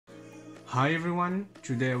Hi everyone,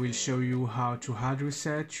 today I will show you how to hard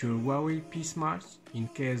reset your Huawei P Smart in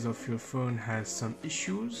case of your phone has some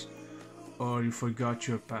issues or you forgot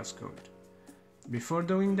your passcode. Before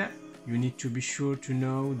doing that, you need to be sure to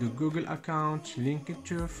know the Google account linked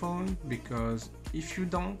to your phone, because if you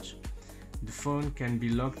don't, the phone can be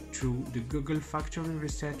locked through the Google factory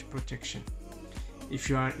reset protection. If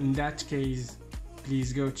you are in that case,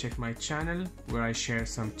 please go check my channel where I share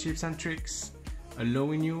some tips and tricks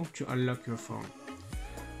allowing you to unlock your phone.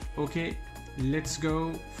 Okay, let's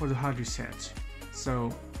go for the hard reset.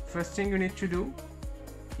 So first thing you need to do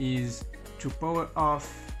is to power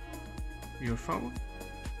off your phone.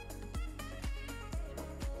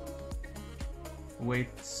 Wait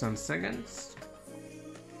some seconds.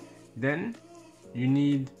 Then you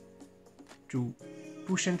need to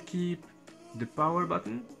push and keep the power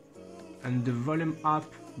button and the volume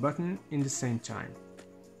up button in the same time,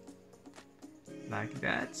 like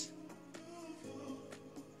that.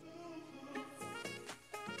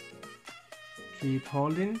 Keep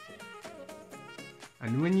holding,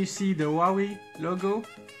 and when you see the Huawei logo,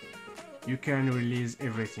 you can release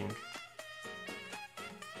everything.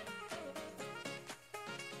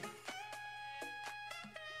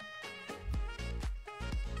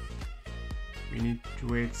 We need to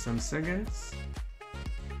wait some seconds.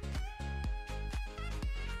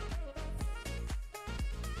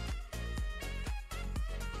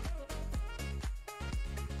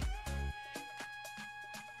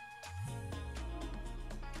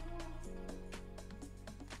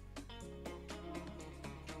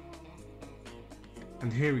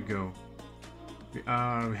 And here we go. We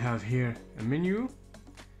have here a menu.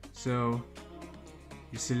 So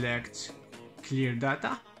you select clear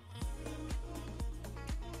data,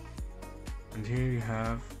 and here you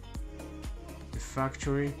have the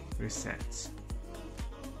factory reset.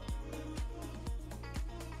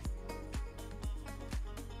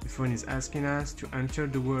 The phone is asking us to enter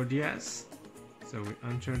the word yes, so we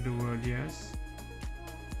enter the word yes,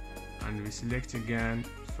 and we select again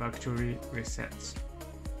factory reset.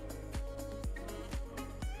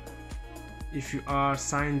 If you are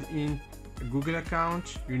signed in a Google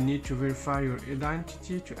account, you need to verify your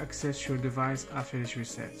identity to access your device after this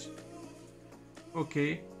reset.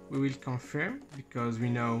 Okay, we will confirm because we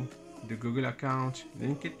know the Google account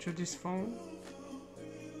linked to this phone.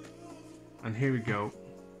 And here we go.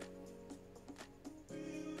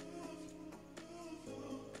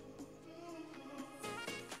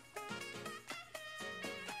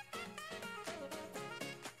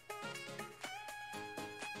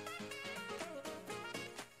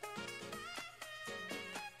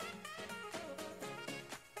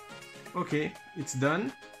 Okay, it's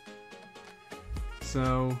done.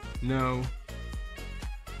 So now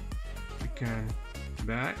we can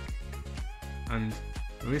back and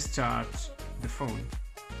restart the phone.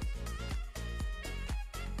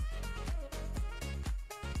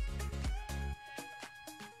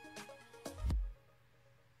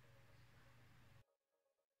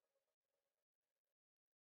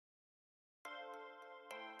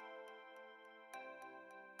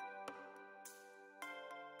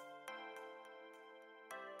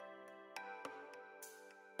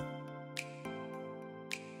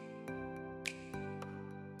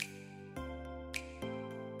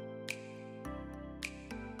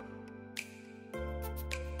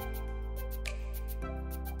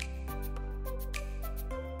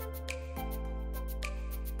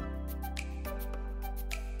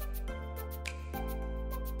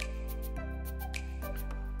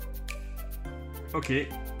 Okay,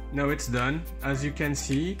 now it's done. As you can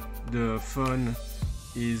see, the phone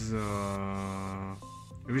is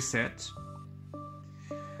reset.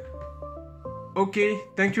 Okay,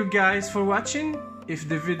 thank you guys for watching. If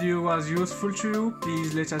the video was useful to you,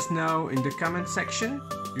 please let us know in the comment section.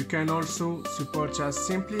 You can also support us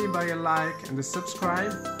simply by a like and a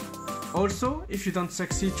subscribe. Also, if you don't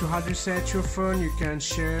succeed to hard reset your phone, you can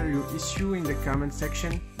share your issue in the comment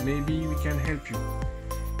section. Maybe we can help you.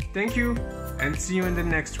 Thank you, and see you in the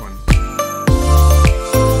next one.